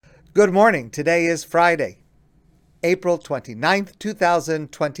Good morning. Today is Friday, April 29th,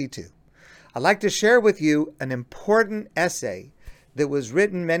 2022. I'd like to share with you an important essay that was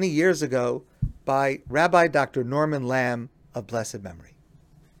written many years ago by Rabbi Dr. Norman Lamm of blessed memory.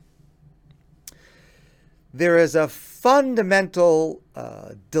 There is a fundamental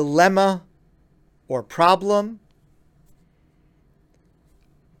dilemma or problem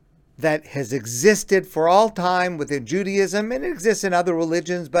that has existed for all time within Judaism, and it exists in other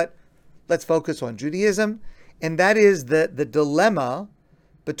religions, but let's focus on Judaism, and that is the dilemma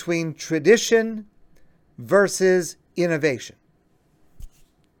between tradition versus innovation.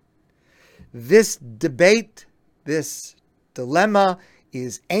 This debate, this dilemma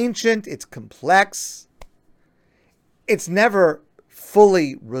is ancient, it's complex, it's never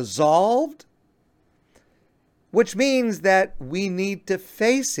fully resolved, which means that we need to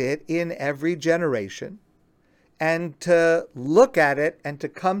face it in every generation and to look at it and to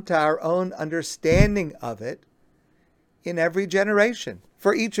come to our own understanding of it in every generation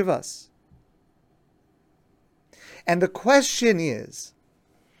for each of us. And the question is,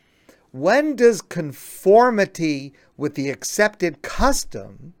 when does conformity with the accepted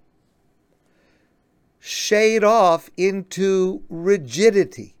custom shade off into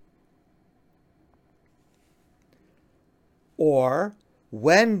rigidity? Or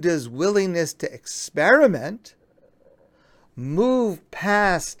when does willingness to experiment move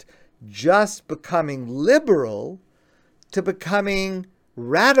past just becoming liberal to becoming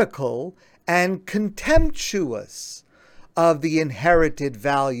radical and contemptuous of the inherited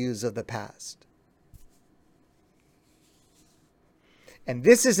values of the past? And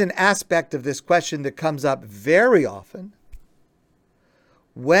this is an aspect of this question that comes up very often.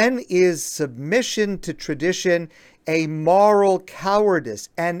 When is submission to tradition a moral cowardice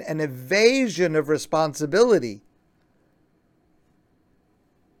and an evasion of responsibility,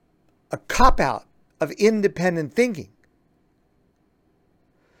 a cop-out of independent thinking?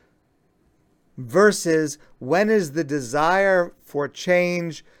 Versus when is the desire for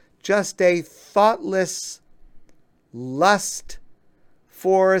change just a thoughtless lust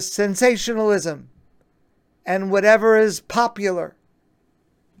for sensationalism and whatever is popular?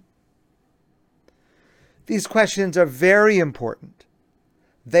 These questions are very important.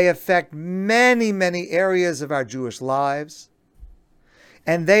 They affect many, many areas of our Jewish lives,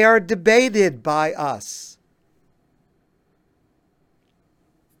 and they are debated by us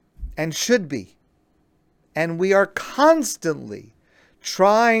and should be. And we are constantly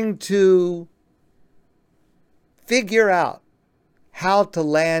trying to figure out how to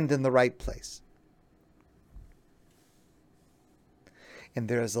land in the right place. And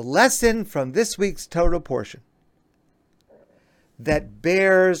there is a lesson from this week's Torah portion that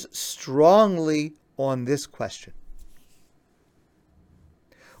bears strongly on this question.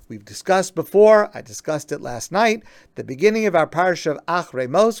 We've discussed before, I discussed it last night, the beginning of our parsha of Achrei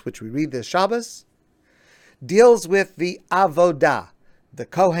Mos, which we read this Shabbos, deals with the avodah. The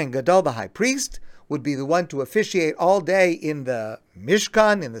Kohen Gadol, the high priest, would be the one to officiate all day in the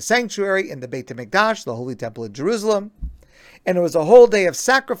Mishkan, in the sanctuary, in the Beit HaMikdash, the holy temple in Jerusalem. And it was a whole day of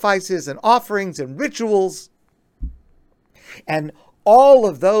sacrifices and offerings and rituals. And all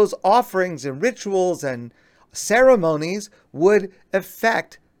of those offerings and rituals and ceremonies would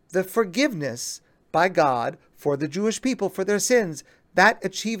affect the forgiveness by God for the Jewish people for their sins. That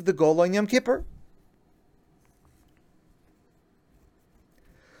achieved the goal on Yom Kippur.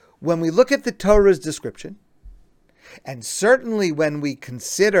 When we look at the Torah's description, and certainly when we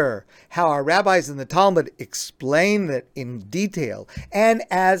consider how our rabbis in the Talmud explain that in detail, and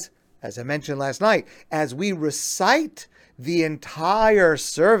as I mentioned last night, as we recite the entire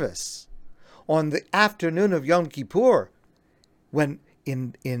service on the afternoon of Yom Kippur, when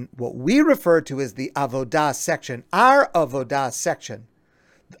in what we refer to as the avodah section, our avodah section,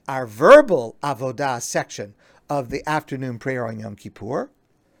 our verbal avodah section of the afternoon prayer on Yom Kippur,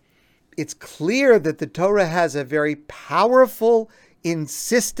 it's clear that the Torah has a very powerful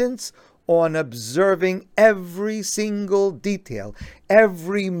insistence on observing every single detail.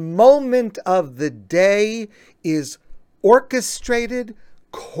 Every moment of the day is orchestrated,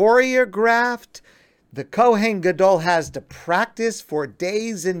 choreographed. The Kohen Gadol has to practice for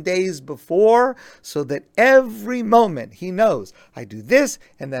days and days before so that every moment he knows, I do this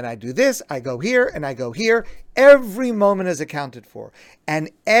and then I do this, I go here and I go here. Every moment is accounted for. And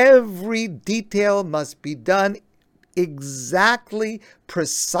every detail must be done exactly,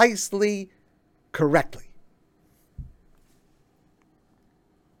 precisely, correctly.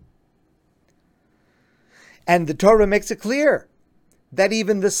 And the Torah makes it clear that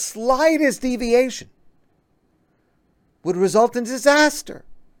even the slightest deviation would result in disaster.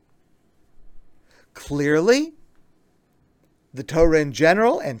 Clearly, the Torah in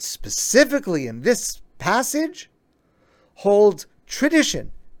general, and specifically in this passage, holds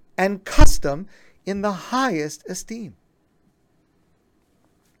tradition and custom in the highest esteem.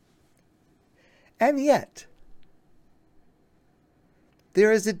 And yet,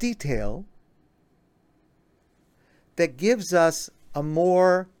 there is a detail that gives us a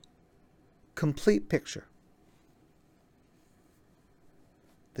more complete picture.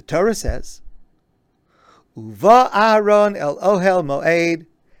 The Torah says, Uva Aharon el Ohel Moed,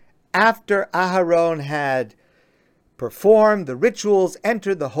 after Aharon had performed the rituals,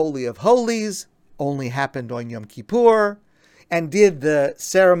 entered the Holy of Holies, only happened on Yom Kippur, and did the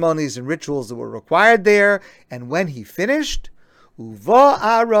ceremonies and rituals that were required there, and when he finished, Uva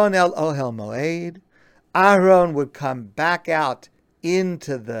Aharon el Ohel Moed, Aharon would come back out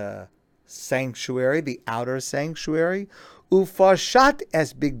into the sanctuary, the outer sanctuary, Ufashat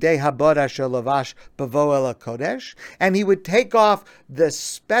es bigdei habod asher lavash bavo el kodesh, and he would take off the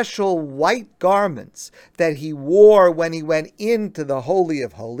special white garments that he wore when he went into the Holy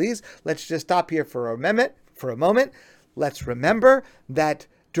of Holies. Let's just stop here for a moment. Let's remember that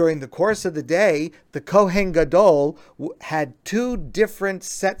during the course of the day, the Kohen Gadol had two different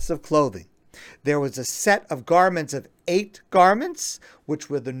sets of clothing. There was a set of garments of 8 garments, which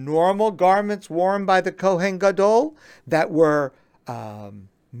were the normal garments worn by the Kohen Gadol, that were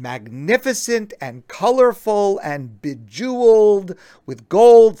magnificent and colorful and bejeweled with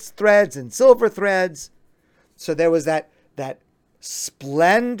gold threads and silver threads. So there was that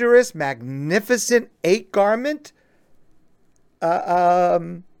splendorous, magnificent 8-garment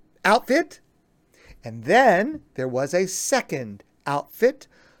outfit. And then there was a second outfit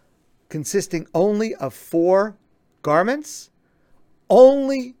consisting only of 4 garments,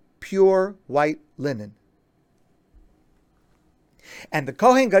 only pure white linen. And the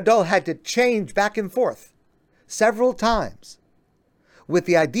Kohen Gadol had to change back and forth several times, with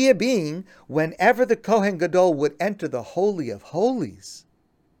the idea being, whenever the Kohen Gadol would enter the Holy of Holies,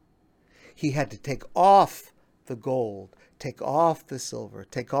 he had to take off the gold, take off the silver,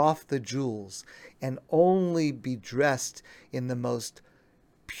 take off the jewels, and only be dressed in the most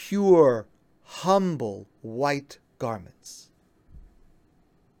pure, humble, white garments.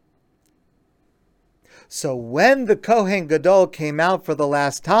 So when the Kohen Gadol came out for the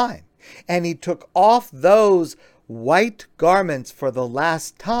last time, and he took off those white garments for the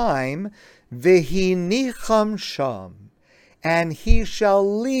last time, v'hinicham sham, and he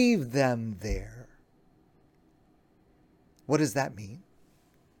shall leave them there. What does that mean?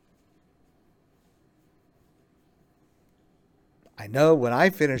 I know when I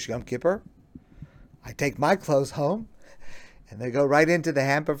finish Yom Kippur, I take my clothes home and they go right into the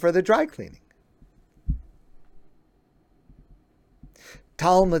hamper for the dry cleaning.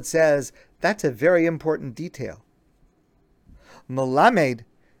 Talmud says that's a very important detail. Melamed,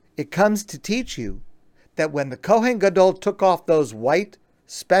 it comes to teach you that when the Kohen Gadol took off those white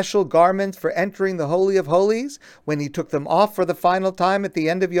special garments for entering the Holy of Holies, when he took them off for the final time at the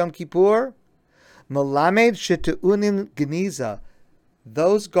end of Yom Kippur, Melamed shetu'unim geniza,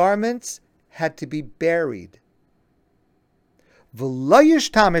 those garments had to be buried. He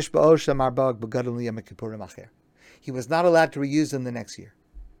was not allowed to reuse them the next year.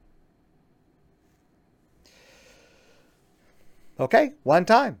 Okay, one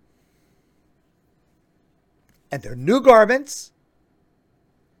time. And they're new garments.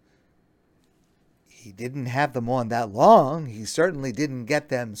 He didn't have them on that long. He certainly didn't get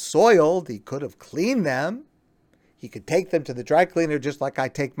them soiled. He could have cleaned them. He could take them to the dry cleaner just like I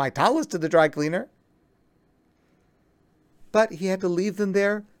take my talis to the dry cleaner. But he had to leave them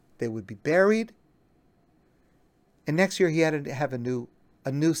there. They would be buried. And next year he had to have a new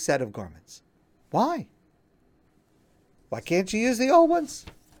set of garments. Why? Why can't you use the old ones?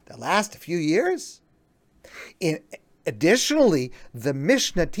 They last a few years. Additionally, the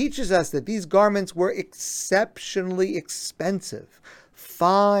Mishnah teaches us that these garments were exceptionally expensive.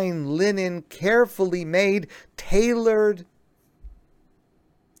 Fine linen, carefully made, tailored.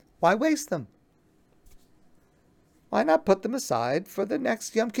 Why waste them? Why not put them aside for the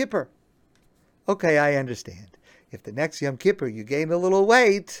next Yom Kippur? Okay, I understand. If the next Yom Kippur you gain a little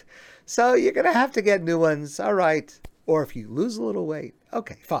weight, so you're going to have to get new ones, all right. Or if you lose a little weight,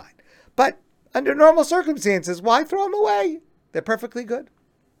 okay, fine. But under normal circumstances, why throw them away? They're perfectly good.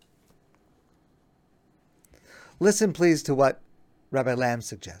 Listen, please, to what Rabbi Lamb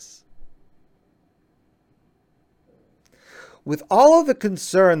suggests. With all of the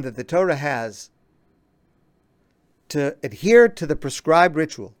concern that the Torah has to adhere to the prescribed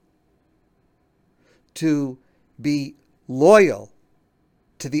ritual, to be loyal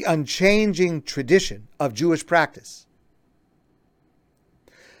to the unchanging tradition of Jewish practice,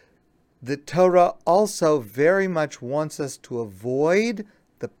 the Torah also very much wants us to avoid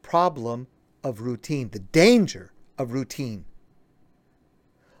the problem of routine, the danger of routine.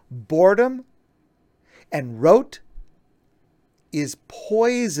 Boredom and rote is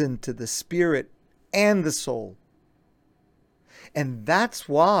poison to the spirit and the soul. And that's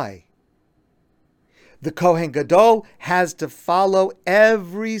why the Kohen Gadol has to follow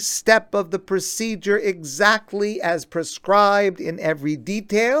every step of the procedure exactly as prescribed in every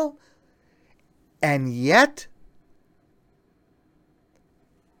detail. And yet,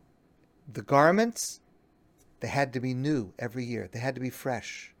 the garments, they had to be new every year. They had to be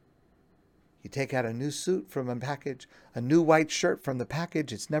fresh. You take out a new suit from a package, a new white shirt from the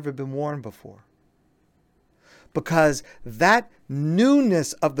package, it's never been worn before. Because that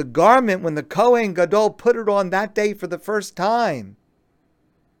newness of the garment, when the Kohen Gadol put it on that day for the first time,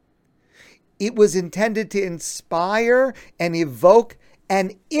 it was intended to inspire and evoke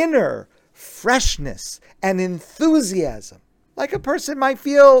an inner freshness and enthusiasm, like a person might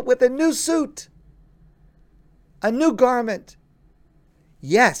feel with a new suit, a new garment.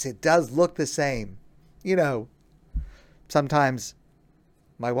 Yes, it does look the same. You know, sometimes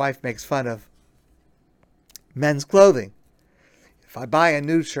my wife makes fun of men's clothing. If I buy a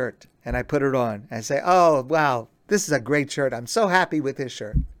new shirt and I put it on, and I say, oh, wow, this is a great shirt. I'm so happy with this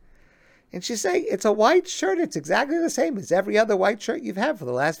shirt. And she say, it's a white shirt. It's exactly the same as every other white shirt you've had for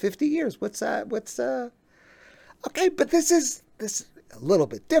the last 50 years. Okay, but this is a little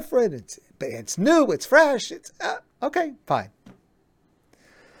bit different. It's new. It's fresh. Okay, fine.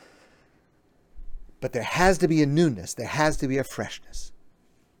 But there has to be a newness. There has to be a freshness.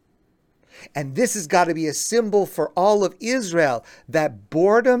 And this has got to be a symbol for all of Israel that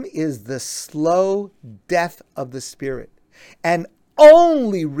boredom is the slow death of the spirit. And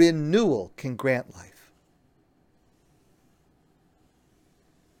only renewal can grant life.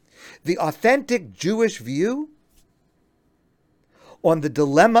 The authentic Jewish view on the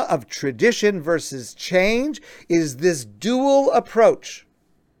dilemma of tradition versus change is this dual approach.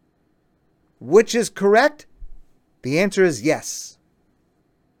 Which is correct? The answer is yes.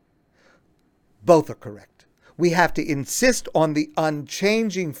 Both are correct. We have to insist on the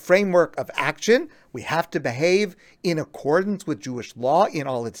unchanging framework of action. We have to behave in accordance with Jewish law in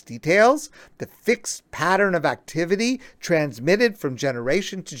all its details, the fixed pattern of activity transmitted from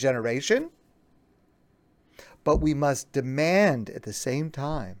generation to generation. But we must demand at the same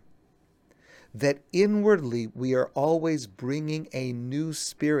time that inwardly we are always bringing a new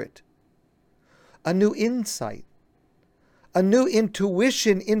spirit, a new insight, a new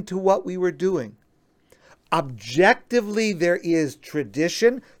intuition into what we were doing. Objectively, there is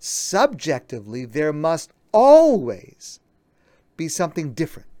tradition. Subjectively, there must always be something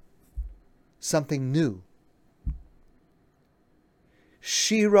different, something new.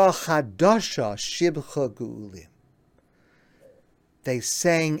 Shira Chadasha Shibcha Gu'ulim. They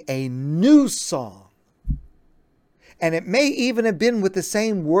sang a new song. And it may even have been with the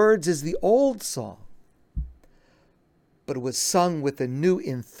same words as the old song. But it was sung with a new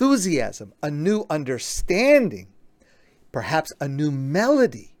enthusiasm, a new understanding, perhaps a new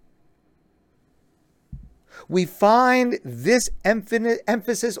melody. We find this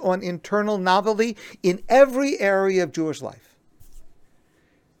emphasis on internal novelty in every area of Jewish life.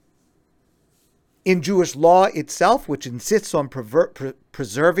 In Jewish law itself, which insists on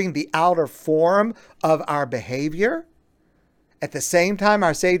preserving the outer form of our behavior, at the same time,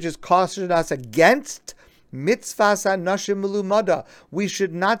 our sages cautioned us against mitzvahs hanashim melumada. We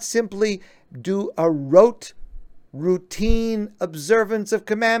should not simply do a rote, routine observance of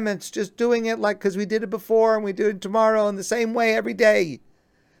commandments, just doing it like because we did it before and we do it tomorrow in the same way every day.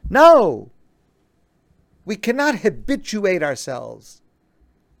 No. We cannot habituate ourselves.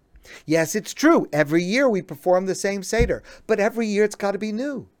 Yes, it's true. Every year we perform the same Seder, but every year it's got to be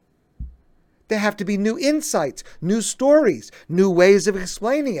new. There have to be new insights, new stories, new ways of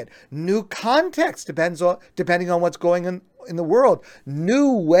explaining it, new context depending on what's going on in the world,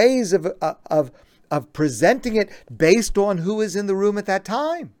 new ways of presenting it based on who is in the room at that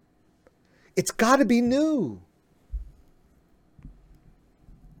time. It's got to be new.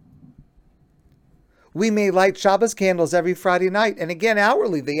 We may light Shabbos candles every Friday night, and again,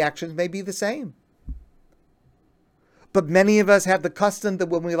 outwardly, the actions may be the same. But many of us have the custom that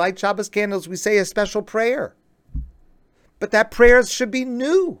when we light Shabbos candles, we say a special prayer. But that prayer should be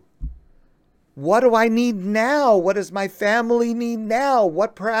new. What do I need now? What does my family need now?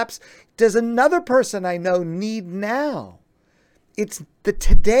 What perhaps does another person I know need now? It's the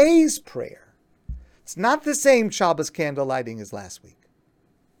today's prayer. It's not the same Shabbos candle lighting as last week.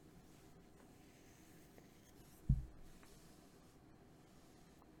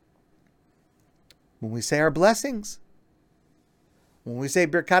 when we say our blessings, when we say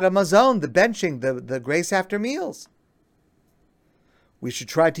Birkat HaMazon, the benching, the grace after meals. We should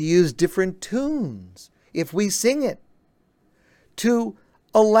try to use different tunes, if we sing it, to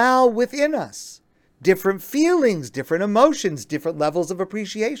allow within us different feelings, different emotions, different levels of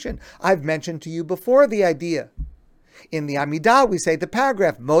appreciation. I've mentioned to you before the idea. In the Amidah, we say the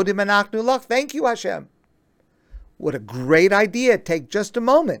paragraph, Modim Anachnu Lach, thank you, Hashem. What a great idea. Take just a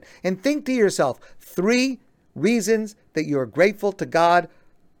moment and think to yourself 3 reasons that you are grateful to God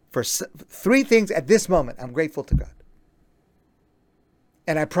for 3 things at this moment. I'm grateful to God.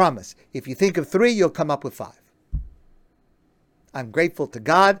 And I promise, if you think of 3, you'll come up with 5. I'm grateful to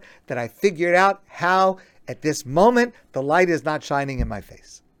God that I figured out how, at this moment, the light is not shining in my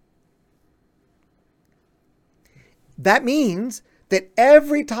face. That means that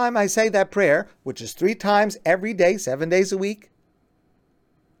every time I say that prayer, which is 3 times every day, 7 days a week,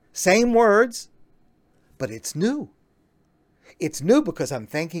 same words, but it's new. It's new because I'm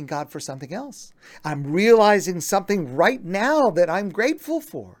thanking God for something else. I'm realizing something right now that I'm grateful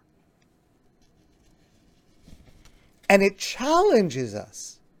for. And it challenges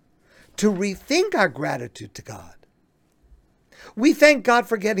us to rethink our gratitude to God. We thank God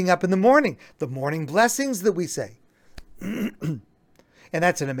for getting up in the morning blessings that we say. And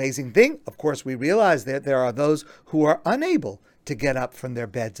that's an amazing thing. Of course, we realize that there are those who are unable to get up from their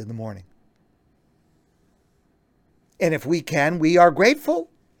beds in the morning. And if we can, we are grateful.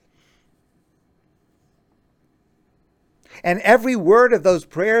 And every word of those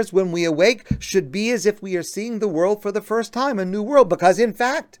prayers when we awake should be as if we are seeing the world for the first time, a new world. Because in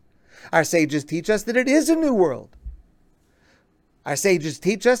fact, our sages teach us that it is a new world. Our sages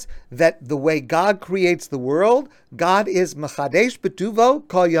teach us that the way God creates the world, God is Mechadesh B'tuvo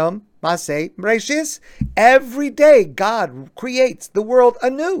Kol Yom Maseh Bereshis. Every day God creates the world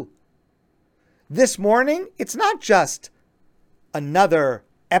anew. This morning, it's not just another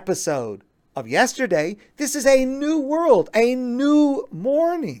episode of yesterday. This is a new world, a new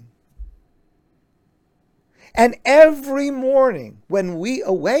morning. And every morning when we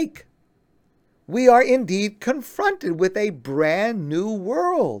awake, we are indeed confronted with a brand new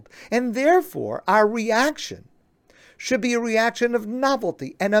world. And therefore, our reaction should be a reaction of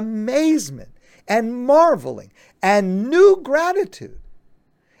novelty and amazement and marveling and new gratitude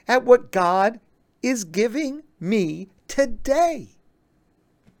at what God is giving me today.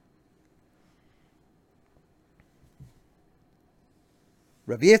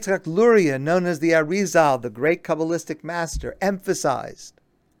 Rabbi Yitzchak Luria, known as the Arizal, the great Kabbalistic master, emphasized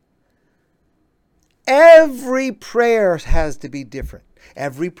every prayer has to be different.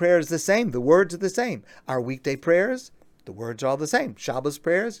 Every prayer is the same. The words are the same. Our weekday prayers, the words are all the same. Shabbos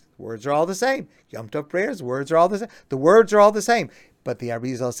prayers, the words are all the same. Yom Tov prayers, the words are all the same. The words are all the same. But the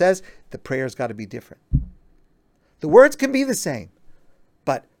Arizal says the prayer's got to be different. The words can be the same,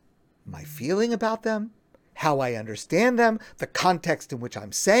 but my feeling about them, how I understand them, the context in which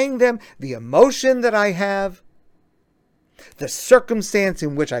I'm saying them, the emotion that I have, the circumstance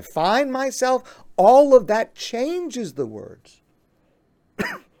in which I find myself, all of that changes the words,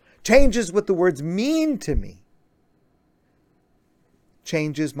 changes what the words mean to me,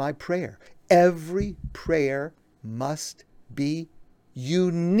 changes my prayer. Every prayer must be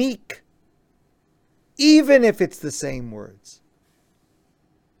unique, even if it's the same words.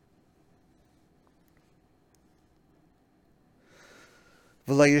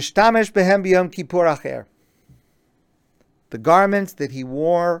 The garments that he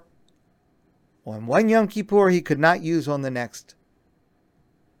wore on one Yom Kippur, he could not use on the next.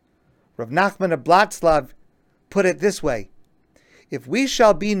 Rav Nachman of Blatslav put it this way: if we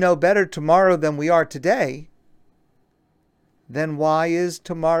shall be no better tomorrow than we are today, then why is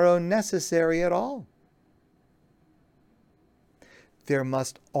tomorrow necessary at all? There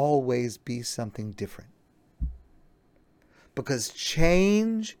must always be something different. Because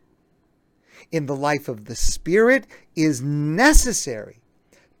change in the life of the spirit is necessary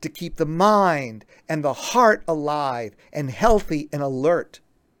to keep the mind and the heart alive and healthy and alert.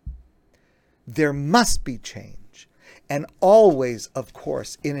 There must be change, and always, of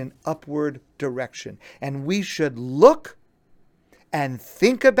course, in an upward direction. And we should look and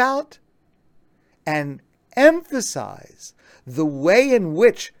think about and emphasize the way in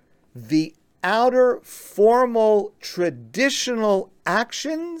which the outer formal traditional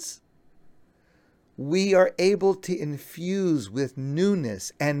actions we are able to infuse with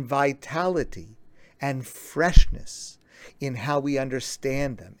newness and vitality and freshness in how we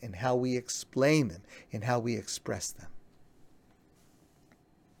understand them, in how we explain them, in how we express them.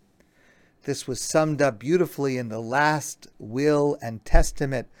 This was summed up beautifully in the last will and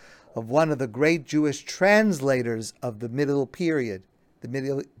testament of one of the great Jewish translators of the middle period,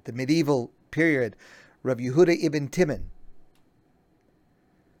 the medieval period, Rav Yehuda ibn Timon.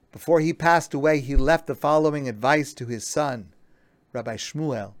 Before he passed away, he left the following advice to his son, Rabbi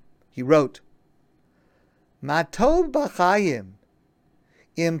Shmuel. He wrote, "Ma tov b'chayim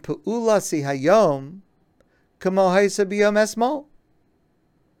im pe'ulasi hayom kamo ha'isa b'yom esmol."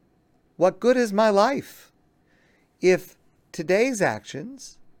 What good is my life if today's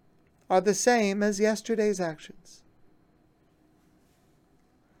actions are the same as yesterday's actions?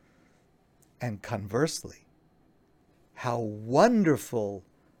 And conversely, how wonderful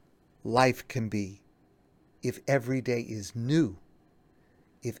life can be if every day is new,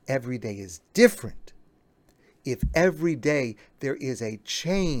 if every day is different, if every day there is a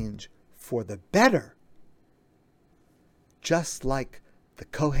change for the better, just like the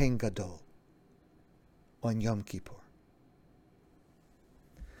Kohen Gadol on Yom Kippur.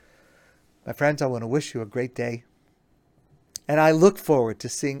 My friends, I want to wish you a great day, and I look forward to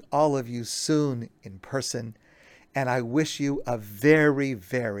seeing all of you soon in person, and I wish you a very,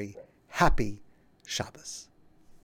 very happy Shabbos.